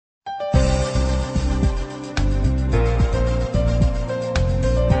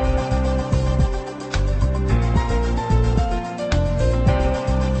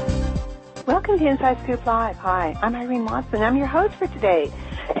Welcome to Inside Scoop Live. Hi, I'm Irene Watson. I'm your host for today.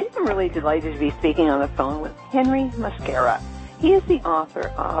 I'm really delighted to be speaking on the phone with Henry Mosquera. He is the author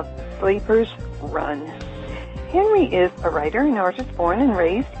of Sleepers Run. Henry is a writer and artist born and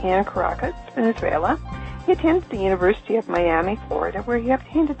raised in Caracas, Venezuela. He attends the University of Miami, Florida, where he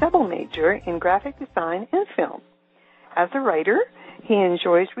obtained a double major in graphic design and film. As a writer, he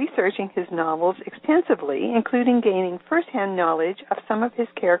enjoys researching his novels extensively, including gaining firsthand knowledge of some of his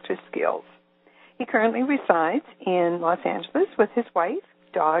characters' skills. He currently resides in Los Angeles with his wife,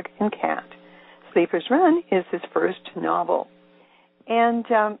 dog, and cat. Sleepers Run is his first novel. And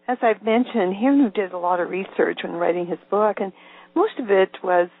as I've mentioned, Henry did a lot of research when writing his book, and most of it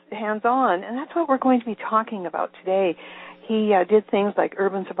was hands-on, and that's what we're going to be talking about today. He did things like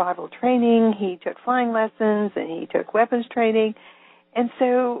urban survival training, he took flying lessons, and he took weapons training. And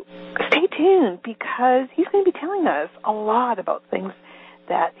so stay tuned because he's going to be telling us a lot about things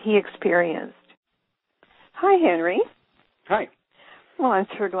that he experienced. Hi, Henry. Hi. Well, I'm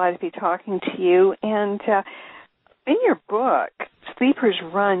so glad to be talking to you. And in your book, Sleepers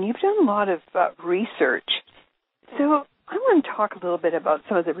Run, you've done a lot of research. So I want to talk a little bit about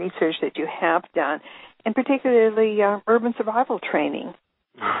some of the research that you have done, and particularly urban survival training.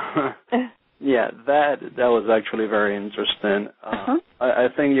 Yeah, that was actually very interesting. I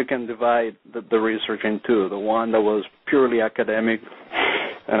think you can divide the research in two. The one that was purely academic,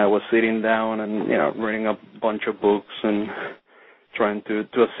 and I was sitting down and reading a bunch of books and trying to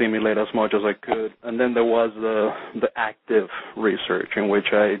assimilate as much as I could. And then there was the active research in which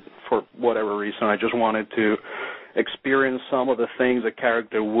I, for whatever reason, I just wanted to experience some of the things a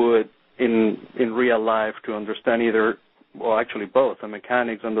character would in real life to understand either, well, actually both, the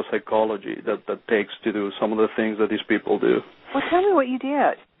mechanics and the psychology that takes to do some of the things that these people do. Well, tell me what you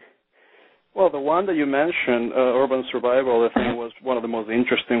did. Well, the one that you mentioned, urban survival, I think was one of the most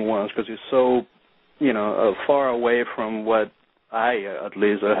interesting ones because it's so, far away from what I, at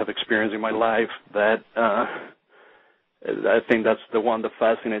least, have experienced in my life that I think that's the one that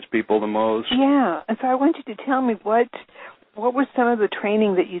fascinates people the most. Yeah, and so I want you to tell me what was some of the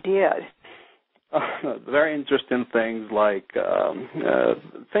training that you did? Very interesting things like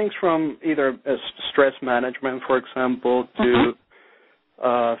things from either stress management, for example, to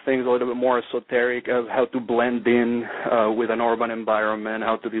things a little bit more esoteric of how to blend in with an urban environment,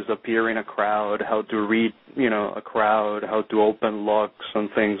 how to disappear in a crowd, how to read, a crowd, how to open locks and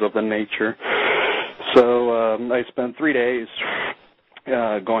things of the nature. So I spent 3 days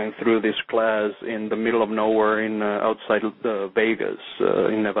going through this class in the middle of nowhere outside Vegas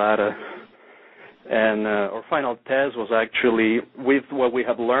in Nevada. And our final test was actually, with what we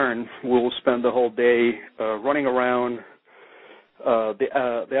have learned, we'll spend the whole day running around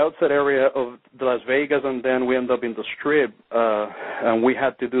the outside area of Las Vegas, and then we end up in the Strip. And we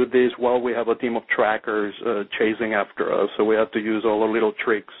had to do this while we have a team of trackers chasing after us. So we had to use all the little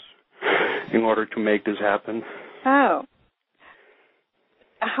tricks in order to make this happen. Oh,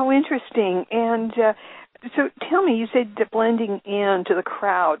 how interesting. And so tell me, you said blending into the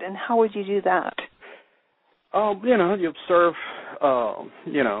crowd, and how would you do that? You observe,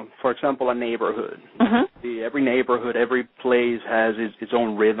 for example, a neighborhood. Every neighborhood, every place has its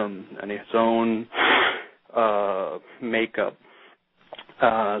own rhythm and its own makeup.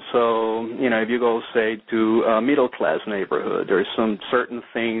 So, if you go, say, to a middle-class neighborhood, there's some certain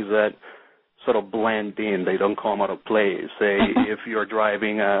things that sort of blend in. They don't come out of place. Say, if you're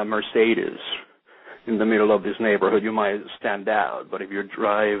driving a Mercedes in the middle of this neighborhood, you might stand out. But if you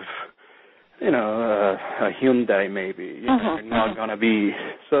drive, a Hyundai maybe, you're not going to be.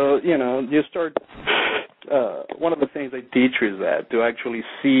 So, you start, one of the things I teach is that to actually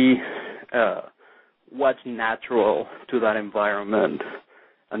see what's natural to that environment,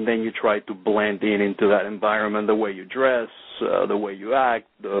 and then you try to blend into that environment, the way you dress, the way you act,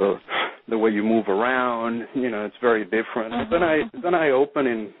 the way you move around. It's very different. It's an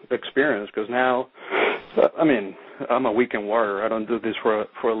eye-opening experience because now, I'm a weekend warrior. I don't do this for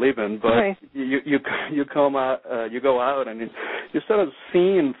a living, but right. you come out, you go out, and you start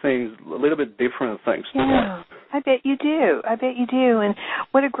seeing things a little bit different things. Yeah, I bet you do. And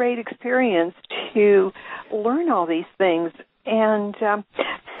what a great experience to learn all these things. And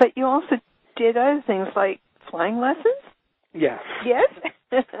but you also did other things like flying lessons? Yeah. Yes?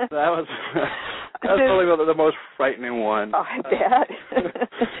 That was probably the most frightening one. Oh, I bet.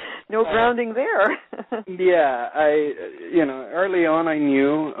 No grounding there. Yeah, early on I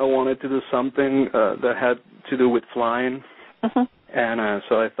knew I wanted to do something that had to do with flying. And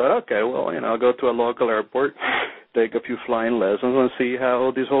so I thought, okay, well, I'll go to a local airport, take a few flying lessons and see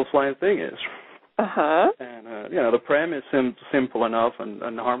how this whole flying thing is. And, the premise seemed simple enough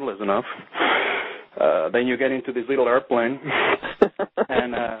and harmless enough. Then you get into this little airplane.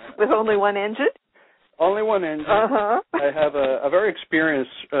 And with only one engine? Only one engine. Uh-huh. I have a very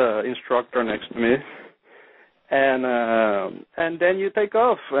experienced instructor next to me. And then you take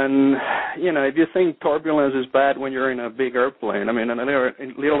off, and if you think turbulence is bad when you're in a big airplane, I mean, in a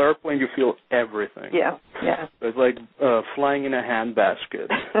little airplane you feel everything. Yeah, yeah. It's like flying in a handbasket.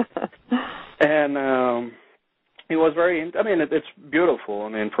 And it was it's beautiful. I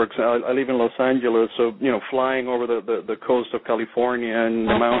mean, for example, I live in Los Angeles, so flying over the coast of California and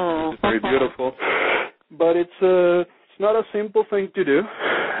the mountains is very beautiful. But it's not a simple thing to do.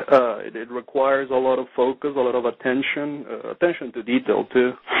 It requires a lot of focus, a lot of attention to detail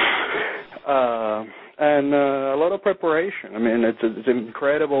too, and a lot of preparation. I mean, it's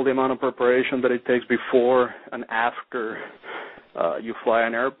incredible the amount of preparation that it takes before and after you fly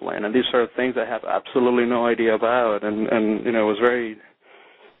an airplane. And these are things I have absolutely no idea about, and it was very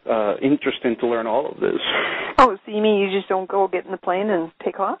interesting to learn all of this. Oh, so you mean you just don't go get in the plane and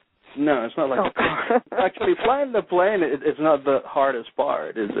take off? No, it's not like a car. Actually, flying the plane, it's not the hardest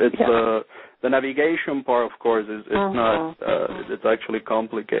part. It's the navigation part, of course, is not. It's actually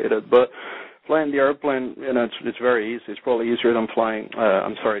complicated. But flying the airplane, it's very easy. It's probably easier than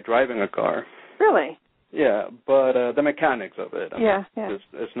driving a car. Really? Yeah, but the mechanics of it,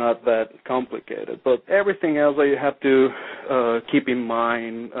 it's not that complicated. But everything else that you have to keep in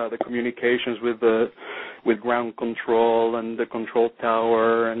mind, the communications with ground control and the control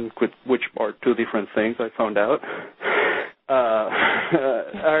tower, and which are two different things I found out,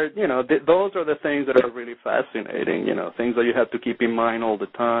 those are the things that are really fascinating, things that you have to keep in mind all the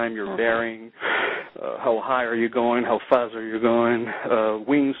time, your bearing, how high are you going, how fast are you going,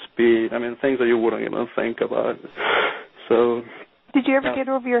 wing speed, I mean, things that you wouldn't even think about. So, did you ever get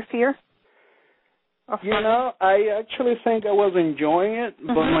over your fear? I actually think I was enjoying it,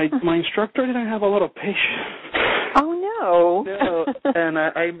 but my instructor didn't have a lot of patience. Oh, no. And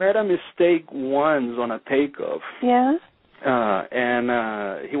I made a mistake once on a takeoff. Yeah?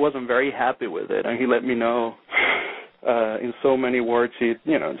 And he wasn't very happy with it, and he let me know in so many words. He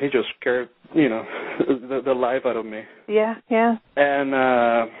just scared, the life out of me. Yeah, yeah. And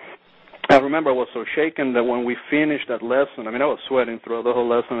I remember I was so shaken that when we finished that lesson, I was sweating throughout the whole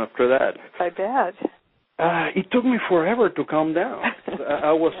lesson after that. I bet. It took me forever to calm down.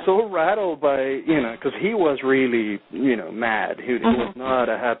 I was so rattled by, because he was really, mad. He was not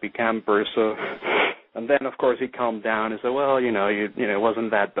a happy camper. So, and then of course he calmed down and said, "Well, it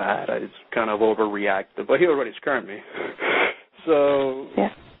wasn't that bad. I just kind of overreacted." But he already scared me. So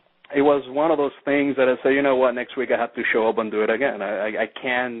it was one of those things that I said, you know what, next week I have to show up and do it again. I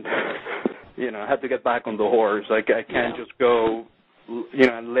can't, I have to get back on the horse. I can't just go.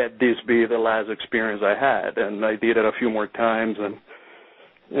 And let this be the last experience I had. And I did it a few more times, and,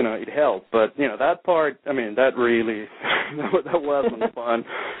 it helped. But, that part, that really, that wasn't fun.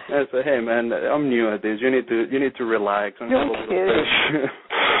 And I said, hey, man, I'm new at this. You need to relax and have a little patience.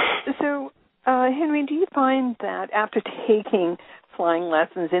 So, Henry, do you find that after taking flying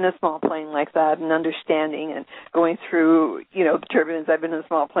lessons in a small plane like that and understanding and going through, the turbulence, I've been in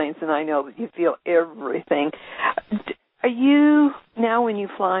small planes, and I know that you feel everything. Are you, now when you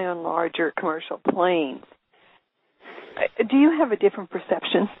fly on larger commercial planes, do you have a different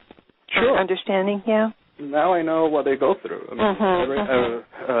perception? Sure. Understanding, yeah? Now I know what they go through.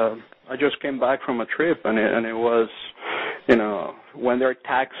 I just came back from a trip, and it was, when they're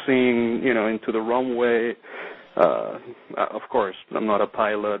taxiing, into the runway, of course, I'm not a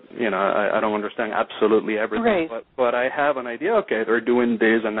pilot. I don't understand absolutely everything. Right. But I have an idea. Okay, they're doing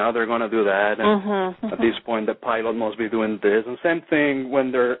this, and now they're going to do that. And at this point, the pilot must be doing this. And same thing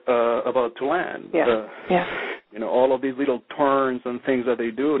when they're about to land. Yeah. All of these little turns and things that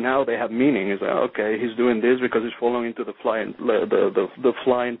they do, now they have meaning. It's like, okay, he's doing this because he's following into the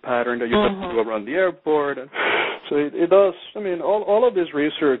flying pattern that you have to do around the airport. And so it does. All of this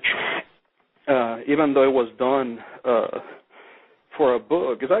research. Even though it was done for a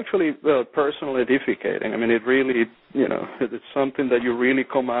book, it's actually personally edificating. It really, it's something that you really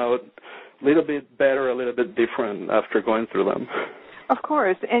come out a little bit better, a little bit different after going through them. Of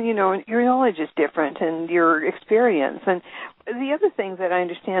course, and your knowledge is different and your experience. And the other thing that I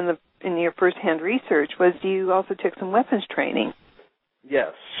understand in your first-hand research was you also took some weapons training.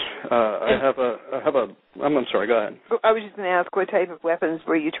 Yes, I have a. I'm sorry. Go ahead. I was just going to ask, what type of weapons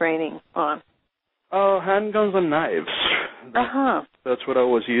were you training on? Oh, handguns and knives. That's what I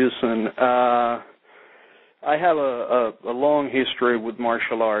was using. I have a long history with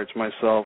martial arts myself.